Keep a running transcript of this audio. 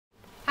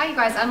Hi you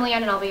guys, I'm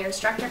Leanne and I'll be your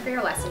instructor for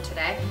your lesson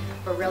today.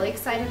 We're really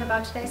excited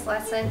about today's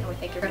lesson and we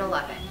think you're going to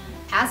love it.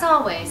 As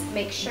always,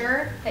 make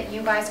sure that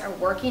you guys are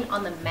working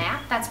on the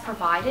map that's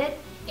provided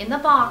in the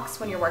box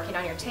when you're working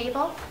on your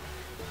table.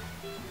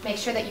 Make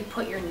sure that you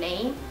put your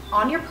name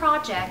on your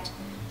project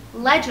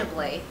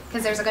legibly,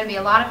 because there's going to be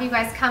a lot of you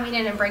guys coming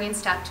in and bringing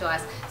stuff to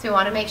us, so we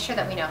want to make sure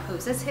that we know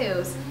whose is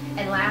whose.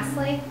 And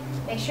lastly,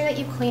 make sure that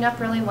you clean up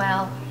really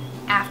well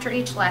after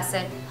each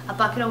lesson. A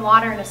bucket of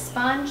water and a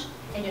sponge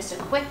and just a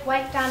quick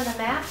wipe down the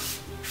map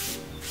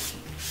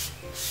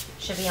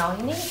should be all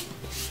you need.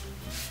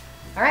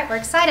 All right, we're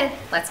excited.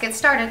 Let's get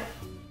started.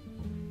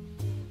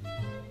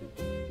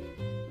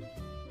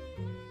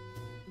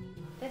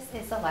 This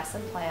is the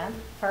lesson plan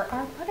for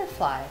our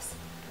butterflies.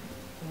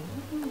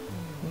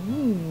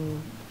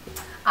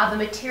 The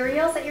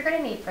materials that you're going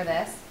to need for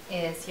this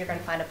is you're going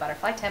to find a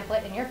butterfly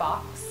template in your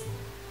box.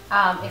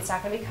 It's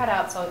not going to be cut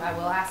out, so I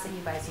will ask that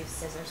you guys use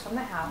scissors from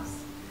the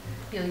house.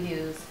 You'll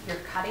use your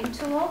cutting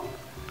tool.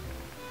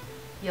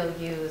 You'll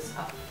use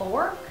a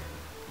fork,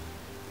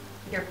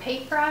 your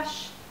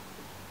paintbrush,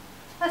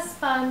 a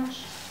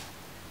sponge,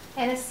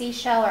 and a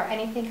seashell or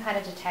anything kind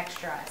of to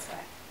texturize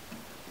with.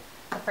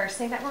 The first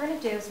thing that we're going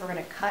to do is we're going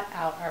to cut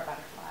out our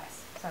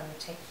butterflies. So I'm going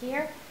to take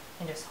here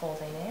and just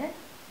holding it.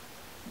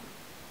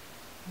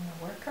 I'm going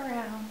to work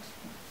around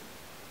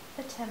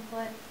the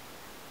template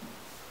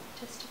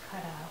just to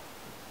cut out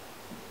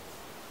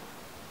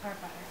our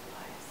butterflies.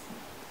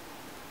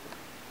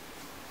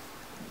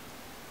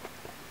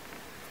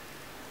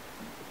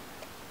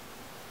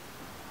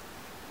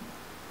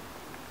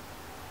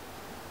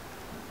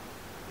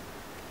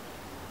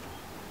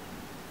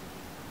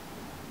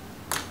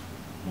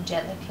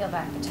 Gently peel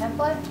back the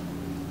template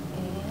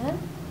and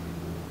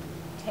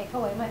take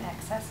away my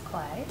excess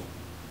clay.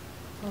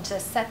 And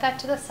just set that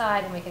to the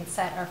side, and we can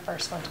set our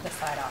first one to the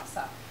side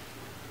also.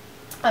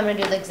 I'm going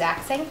to do the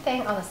exact same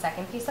thing on the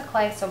second piece of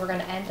clay, so we're going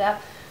to end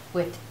up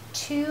with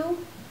two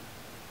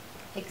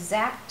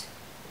exact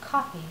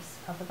copies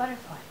of the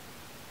butterfly.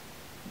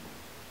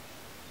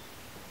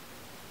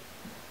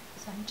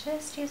 So I'm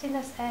just using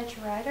this edge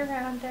right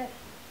around it,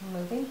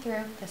 moving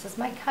through. This is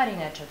my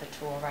cutting edge of the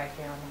tool right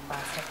here on the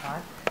plastic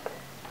one.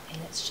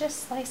 And it's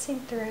just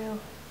slicing through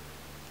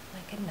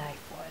like a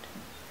knife would.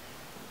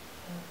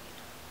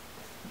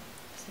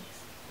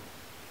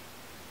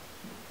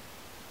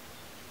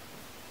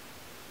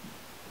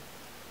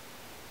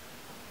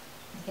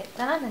 Get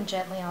done, and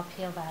gently I'll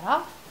peel that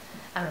off.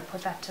 I'm going to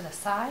put that to the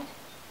side,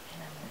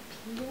 and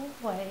I'm going to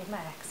peel away my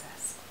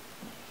excess.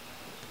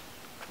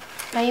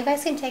 Now you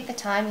guys can take the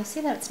time. You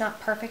see that it's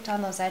not perfect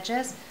on those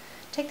edges.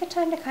 Take the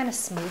time to kind of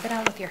smooth it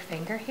out with your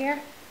finger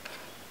here,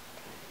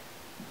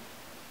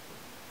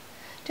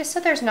 just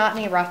so there's not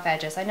any rough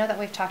edges. I know that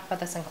we've talked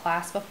about this in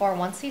class before.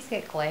 Once these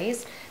get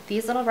glazed,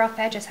 these little rough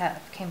edges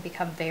can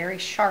become very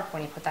sharp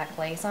when you put that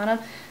glaze on them.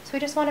 So we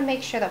just want to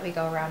make sure that we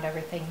go around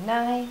everything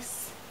nice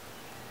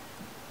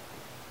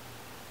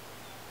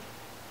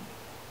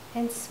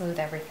and smooth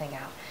everything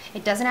out.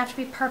 It doesn't have to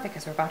be perfect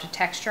because we're about to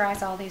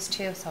texturize all these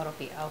too, so it'll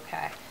be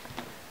okay.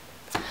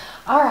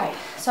 All right,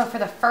 so for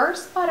the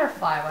first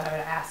butterfly, what I'm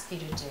going to ask you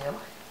to do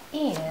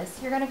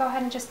is you're going to go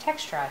ahead and just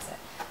texturize it.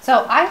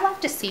 So I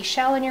left a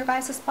seashell in your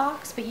guys'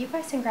 box, but you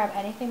guys can grab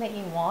anything that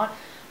you want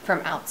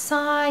from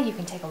outside. You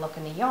can take a look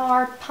in the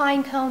yard,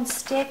 pine cones,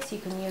 sticks. You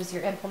can use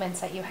your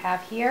implements that you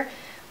have here.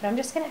 But I'm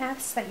just going to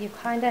ask that you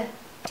kind of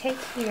take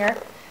here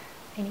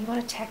and you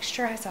want to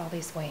texturize all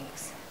these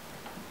wings.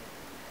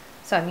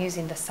 So I'm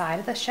using the side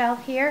of the shell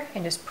here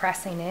and just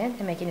pressing in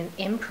and making an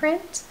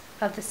imprint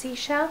of the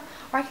seashell,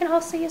 or I can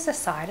also use the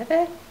side of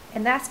it,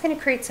 and that's going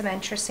to create some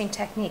interesting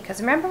technique. Because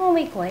remember when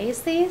we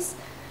glaze these,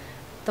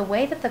 the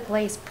way that the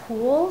glaze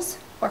pools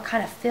or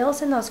kind of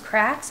fills in those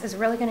cracks is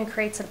really going to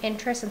create some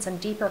interest and some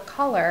deeper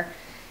color,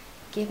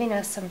 giving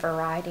us some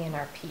variety in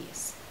our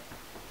piece.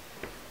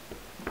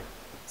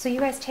 So you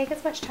guys take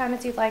as much time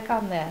as you'd like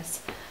on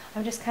this.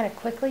 I'm just kind of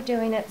quickly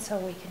doing it so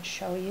we can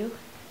show you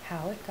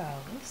how it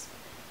goes.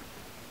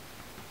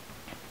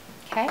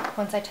 Okay,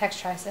 once I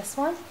texturize this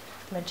one,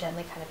 I'm going to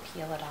gently kind of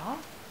peel it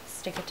off,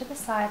 stick it to the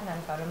side, and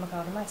I'm going to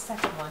go to my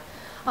second one.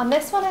 On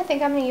this one, I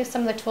think I'm going to use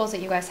some of the tools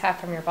that you guys have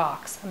from your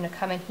box. I'm going to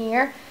come in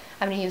here,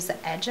 I'm going to use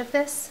the edge of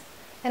this,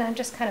 and I'm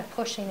just kind of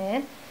pushing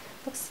in.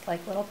 Looks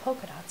like little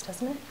polka dots,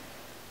 doesn't it?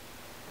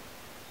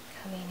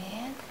 Coming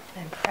in, and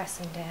I'm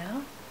pressing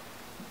down.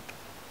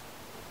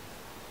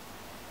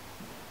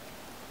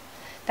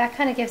 That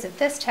kind of gives it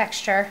this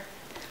texture.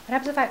 What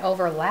happens if I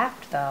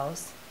overlapped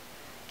those?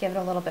 Give it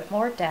a little bit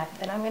more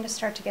depth, and I'm going to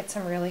start to get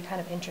some really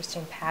kind of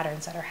interesting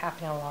patterns that are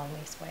happening along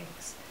these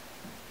wings.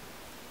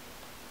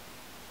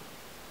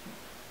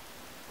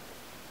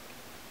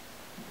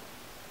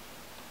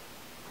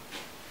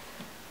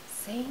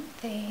 Same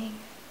thing,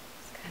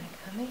 it's kind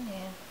of coming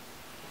in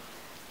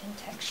and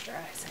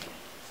texturizing.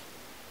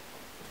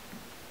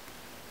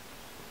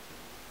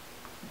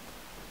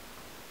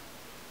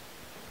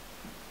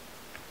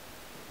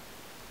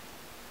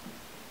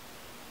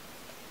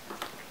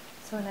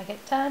 So when I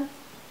get done,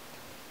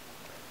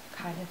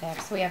 kind of there.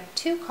 So we have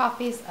two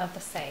copies of the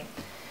same.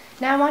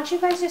 Now I want you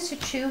guys just to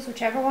choose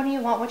whichever one you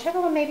want, whichever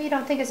one maybe you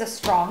don't think is the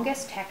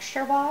strongest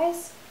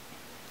texture-wise.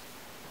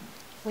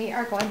 We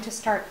are going to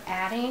start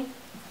adding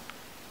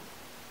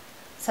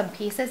some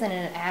pieces in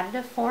an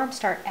additive form,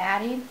 start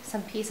adding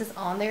some pieces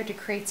on there to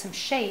create some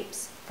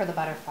shapes for the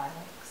butterfly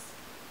wings.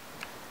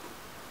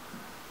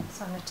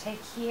 So I'm going to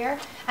take here,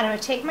 and I'm going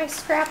to take my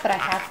scrap that I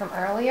had from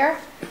earlier.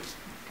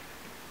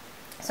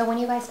 So when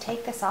you guys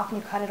take this off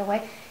and you cut it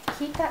away,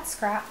 keep that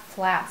scrap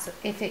flat. So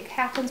if it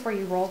happens where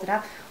you rolled it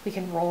out, we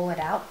can roll it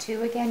out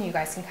too again. You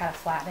guys can kind of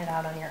flatten it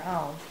out on your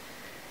own.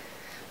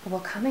 But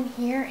we'll come in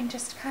here and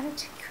just kind of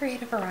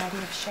create a variety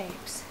of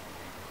shapes.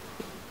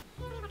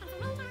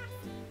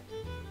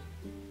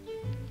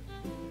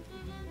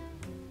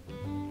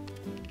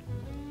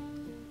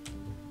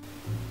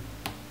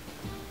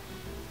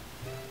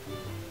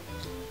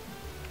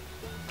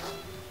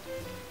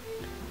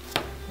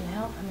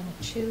 I'm going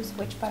to choose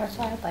which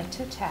butterfly I'd like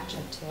to attach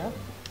them to.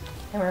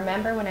 And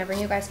remember, whenever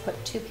you guys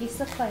put two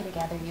pieces of clay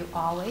together, you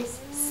always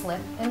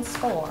slip and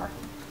score.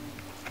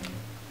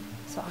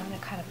 So I'm going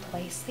to kind of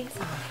place these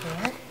on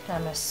here. And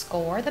I'm going to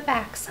score the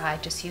back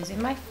side just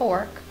using my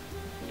fork,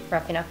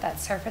 roughing up that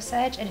surface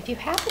edge. And if you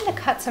happen to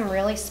cut some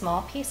really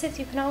small pieces,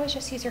 you can always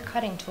just use your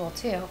cutting tool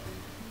too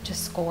to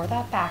score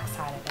that back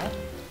side of it.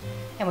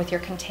 And with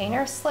your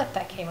container slip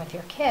that came with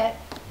your kit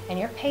and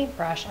your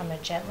paintbrush, I'm going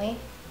to gently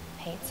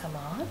paint some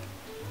on.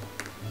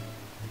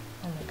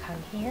 I'm going to come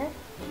here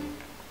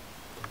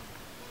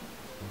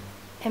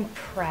and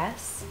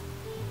press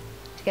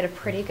to get a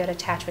pretty good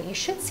attachment. You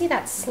should see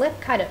that slip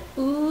kind of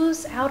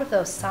ooze out of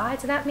those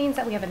sides, and that means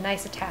that we have a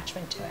nice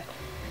attachment to it.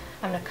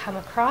 I'm going to come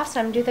across and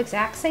I'm going to do the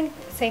exact same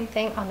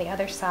thing on the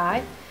other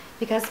side,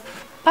 because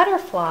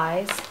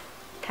butterflies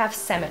have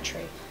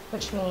symmetry,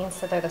 which means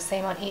that they're the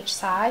same on each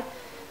side.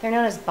 They're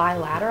known as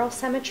bilateral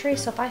symmetry,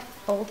 so if I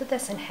folded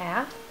this in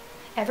half,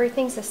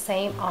 everything's the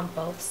same on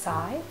both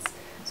sides.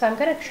 So I'm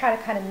going to try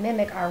to kind of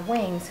mimic our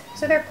wings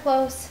so they're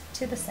close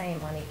to the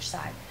same on each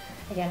side.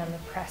 Again, I'm going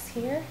to press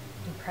here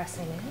and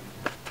pressing in,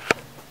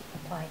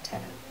 apply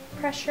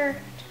pressure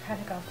to kind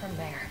of go from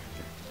there.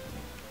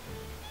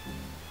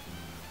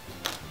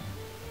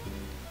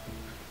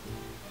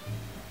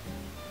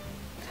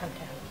 Come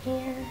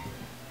down here.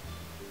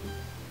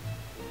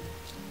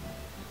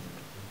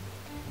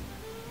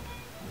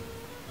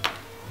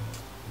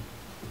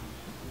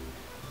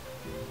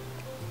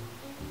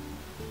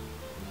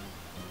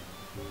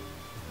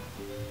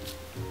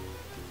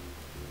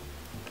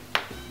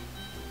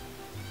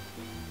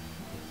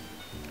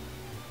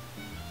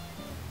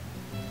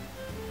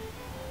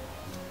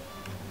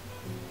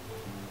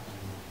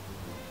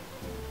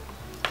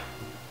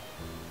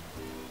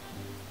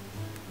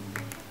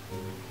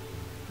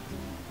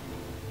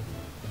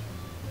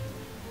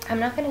 I'm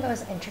not going to go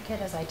as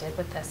intricate as I did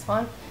with this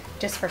one,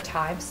 just for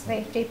time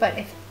safety, but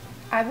if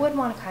I would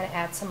want to kind of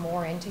add some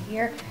more into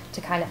here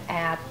to kind of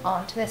add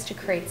onto this to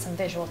create some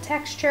visual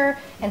texture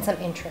and some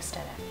interest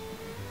in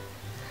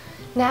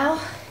it.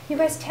 Now, you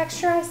guys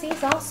texturize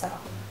these also.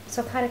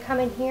 So kind of come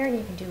in here and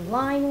you can do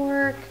line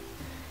work.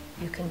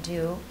 You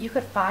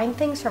could find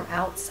things from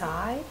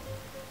outside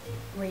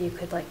where you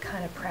could like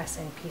kind of press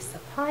in a piece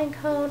of pine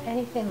cone,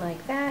 anything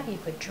like that. You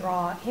could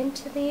draw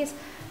into these.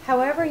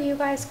 However you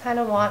guys kind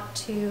of want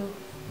to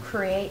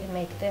create and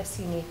make this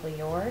uniquely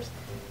yours,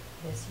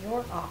 it is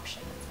your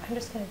option. I'm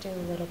just going to do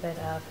a little bit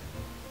of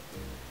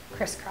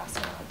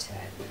crisscrossing onto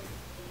it.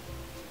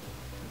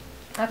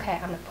 Okay,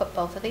 I'm going to put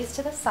both of these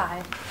to the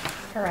side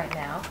for right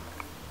now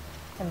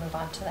and move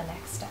on to the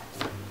next step.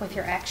 With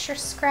your extra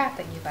scrap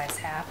that you guys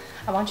have,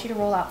 I want you to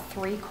roll out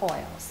 3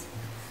 coils.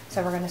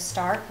 So we're going to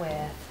start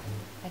with,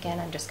 again,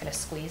 I'm just going to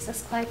squeeze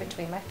this clay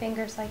between my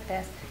fingers like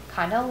this,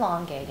 kind of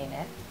elongating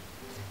it.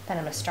 Then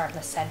I'm going to start in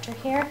the center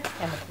here,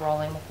 and with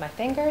rolling with my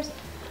fingers,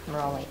 I'm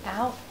rolling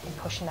out and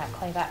pushing that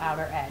clay that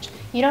outer edge.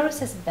 You notice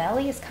this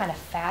belly is kind of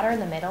fatter in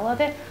the middle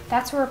of it.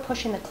 That's where we're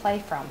pushing the clay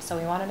from. So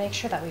we want to make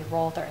sure that we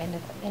roll with our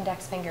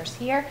index fingers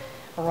here.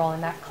 We're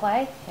rolling that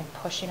clay and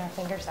pushing our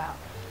fingers out.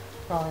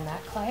 Rolling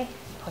that clay,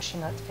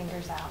 pushing those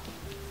fingers out.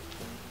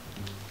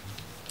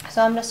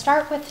 So I'm going to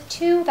start with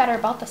 2 that are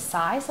about the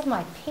size of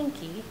my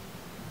pinky,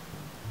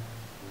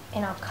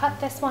 and I'll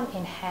cut this one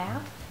in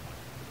half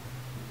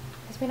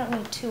because we don't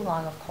need too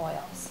long of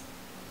coils,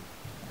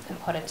 and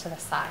put it to the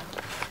side.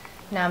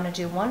 Now I'm going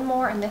to do 1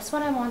 more, and this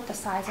one I want the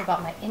size of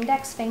about my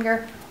index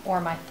finger or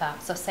my thumb.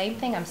 So same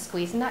thing, I'm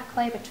squeezing that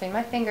clay between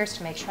my fingers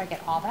to make sure I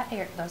get all that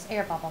air, those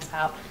air bubbles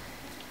out.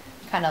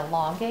 Kind of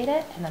elongate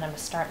it, and then I'm going to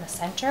start in the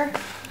center,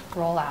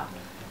 roll out.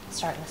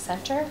 Start in the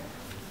center,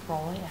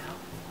 rolling out.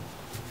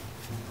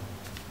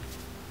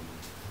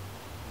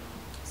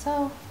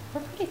 So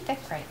we're pretty thick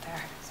right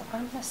there. So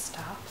I'm going to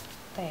stop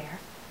there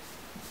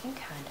and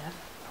kind of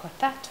put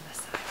that to the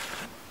side.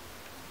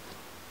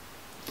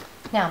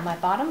 Now my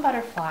bottom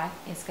butterfly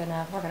is we're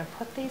gonna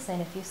put these in.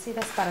 If you see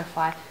this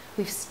butterfly,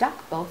 we've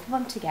stuck both of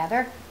them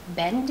together,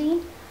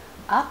 bending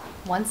up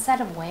one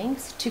set of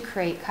wings to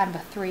create kind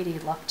of a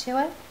 3D look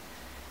to it.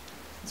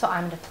 So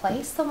I'm going to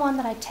place the one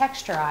that I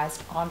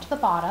texturized onto the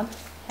bottom,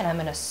 and I'm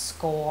going to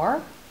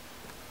score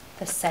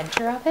the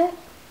center of it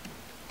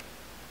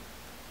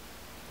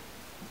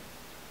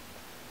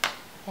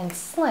and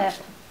slip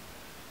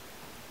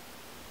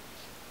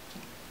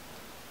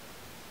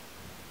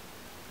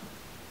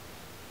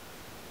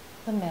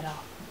the middle.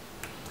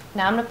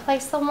 Now I'm going to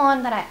place the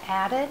one that I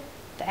added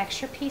the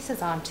extra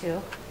pieces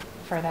onto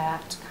for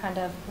that kind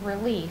of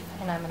relief,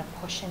 and I'm going to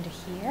push into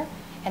here,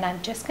 and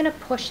I'm just going to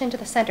push into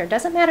the center. It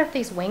doesn't matter if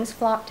these wings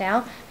flop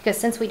down, because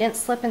since we didn't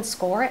slip and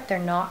score it, they're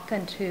not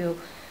going to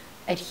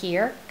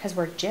adhere, because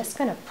we're just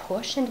going to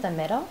push into the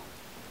middle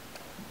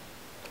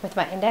with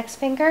my index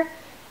finger,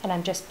 and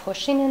I'm just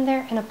pushing in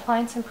there and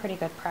applying some pretty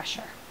good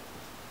pressure.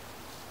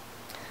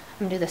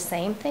 I'm going to do the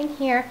same thing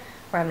here,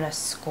 where I'm going to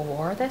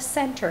score the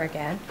center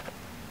again,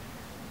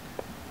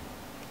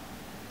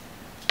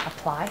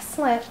 apply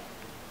slip,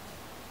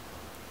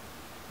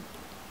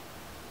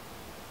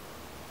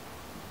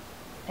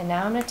 and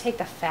now I'm going to take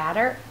the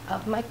fatter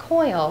of my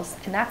coils,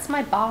 and that's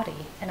my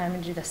body, and I'm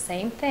going to do the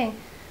same thing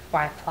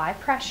where I apply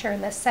pressure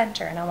in the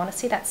center, and I want to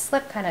see that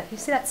slip kind of, you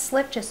see that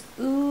slip just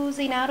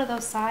oozing out of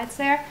those sides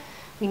there?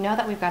 We know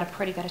that we've got a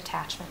pretty good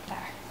attachment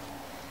there.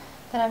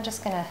 Then I'm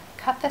just going to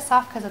cut this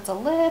off because it's a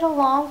little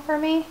long for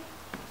me,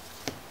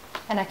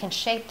 and I can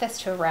shape this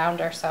to a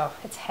rounder so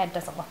its head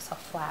doesn't look so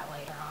flat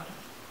later on.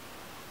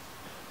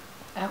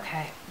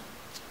 Okay,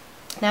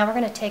 now we're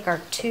going to take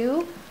our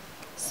two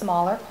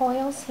smaller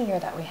coils here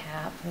that we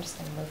have. I'm just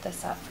going to move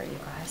this up for you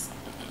guys.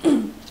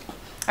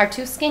 Our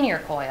two skinnier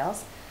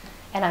coils,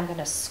 and I'm going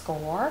to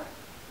score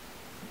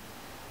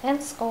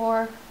and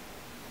score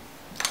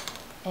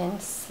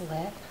and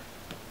slip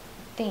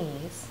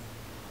these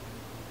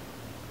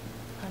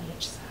on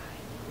each side.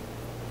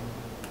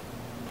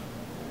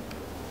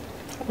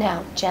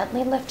 Now,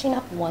 gently lifting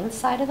up one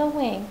side of the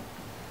wing,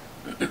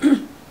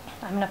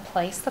 I'm going to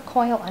place the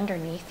coil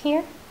underneath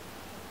here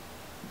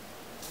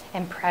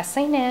and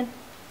pressing in,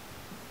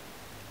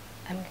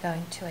 I'm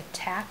going to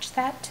attach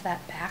that to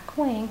that back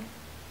wing,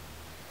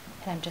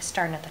 and I'm just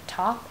starting at the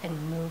top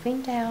and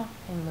moving down,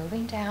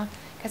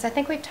 because I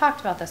think we've talked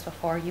about this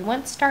before. You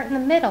wouldn't start in the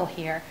middle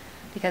here,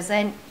 because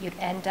then you'd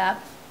end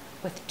up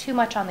with too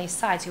much on these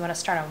sides. You want to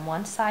start on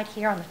one side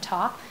here on the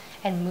top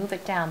and move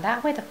it down.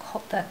 That way the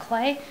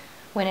clay,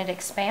 when it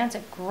expands,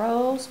 it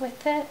grows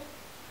with it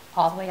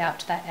all the way out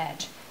to that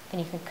edge. Then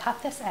you can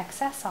cut this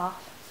excess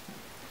off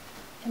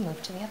and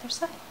move to the other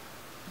side.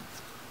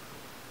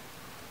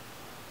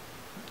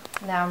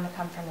 Now I'm going to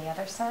come from the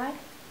other side,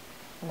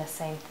 and the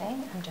same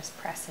thing, I'm just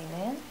pressing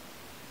in.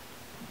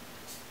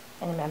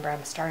 And remember,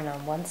 I'm starting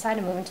on one side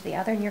and moving to the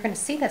other, and you're going to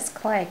see this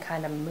clay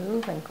kind of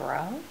move and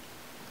grow.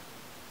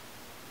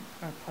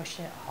 Or push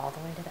it all the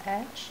way to the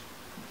edge,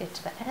 get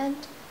to the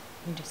end,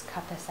 and just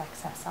cut this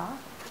excess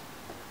off.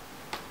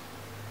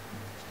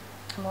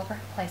 Come over,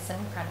 place it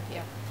in front of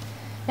you.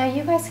 Now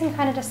you guys can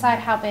kind of decide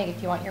how big,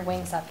 if you want your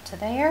wings up to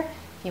there,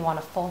 if you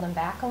want to fold them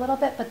back a little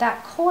bit, but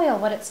that coil,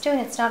 what it's doing,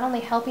 it's not only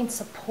helping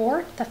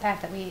support the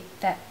fact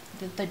that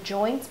the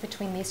joints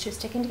between these two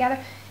sticking together,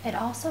 it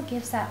also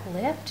gives that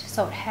lift,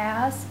 so it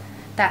has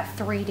that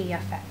 3D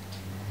effect.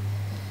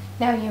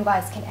 Now you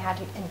guys can add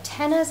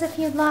antennas if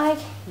you'd like,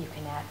 you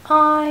can add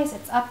eyes,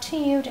 it's up to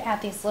you to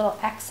add these little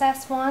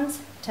excess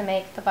ones to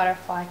make the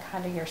butterfly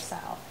kind of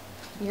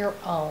your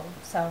own.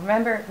 So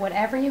remember,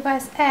 whatever you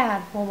guys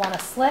add, we'll want to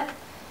slip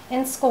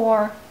and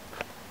score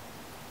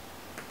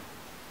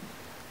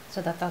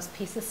so that those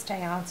pieces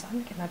stay on. So I'm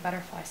going to give my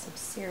butterfly some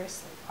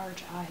seriously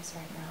large eyes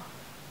right now.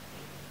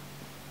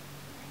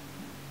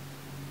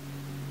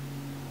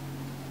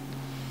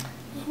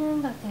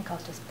 And I think I'll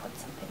just put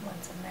some big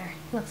ones in there.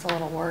 He looks a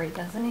little worried,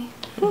 doesn't he?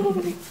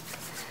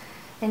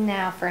 And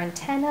now for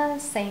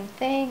antennas, same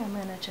thing. I'm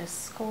going to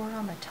just score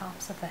on the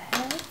tops of the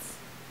heads.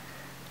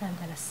 I'm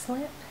going to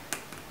slip.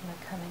 I'm going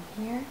to come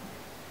in here.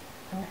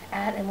 I'm going to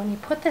add, and when you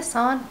put this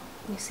on,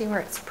 you see where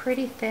it's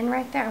pretty thin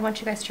right there? I want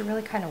you guys to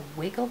really kind of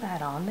wiggle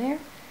that on there,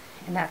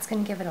 and that's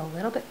going to give it a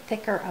little bit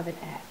thicker of an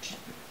edge.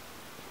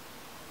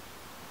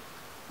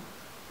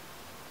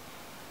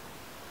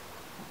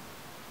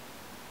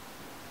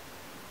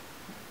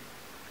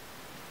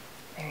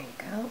 There you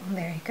go,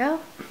 there you go.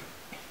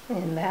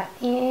 And that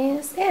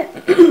is it.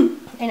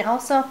 And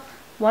also,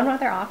 one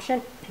other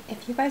option,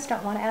 if you guys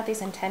don't want to add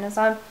these antennas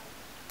on,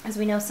 as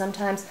we know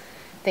sometimes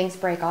things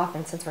break off,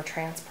 and since we're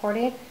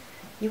transporting,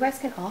 you guys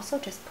can also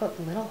just put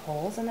little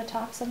holes in the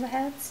tops of the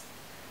heads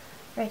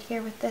right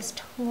here with this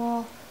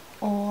tool,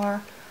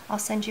 or I'll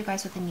send you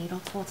guys with a needle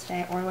tool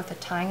today, or with a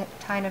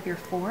tine of your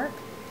fork,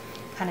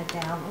 kind of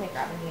down. Let me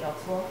grab a needle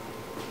tool.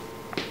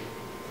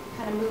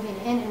 Kind of moving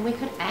in, and we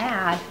could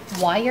add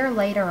wire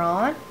later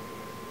on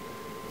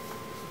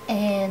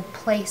and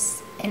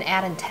place and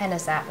add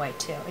antennas that way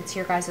too. It's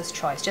your guys'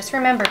 choice. Just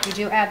remember, if you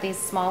do add these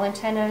small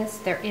antennas,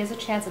 there is a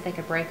chance that they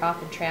could break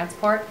off and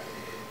transport.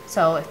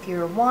 So if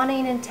you're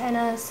wanting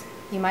antennas,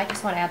 you might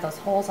just want to add those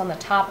holes on the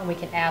top, and we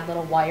can add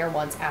little wire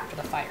ones after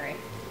the firing.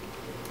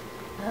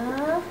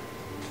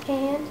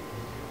 And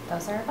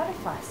those are our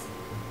butterflies.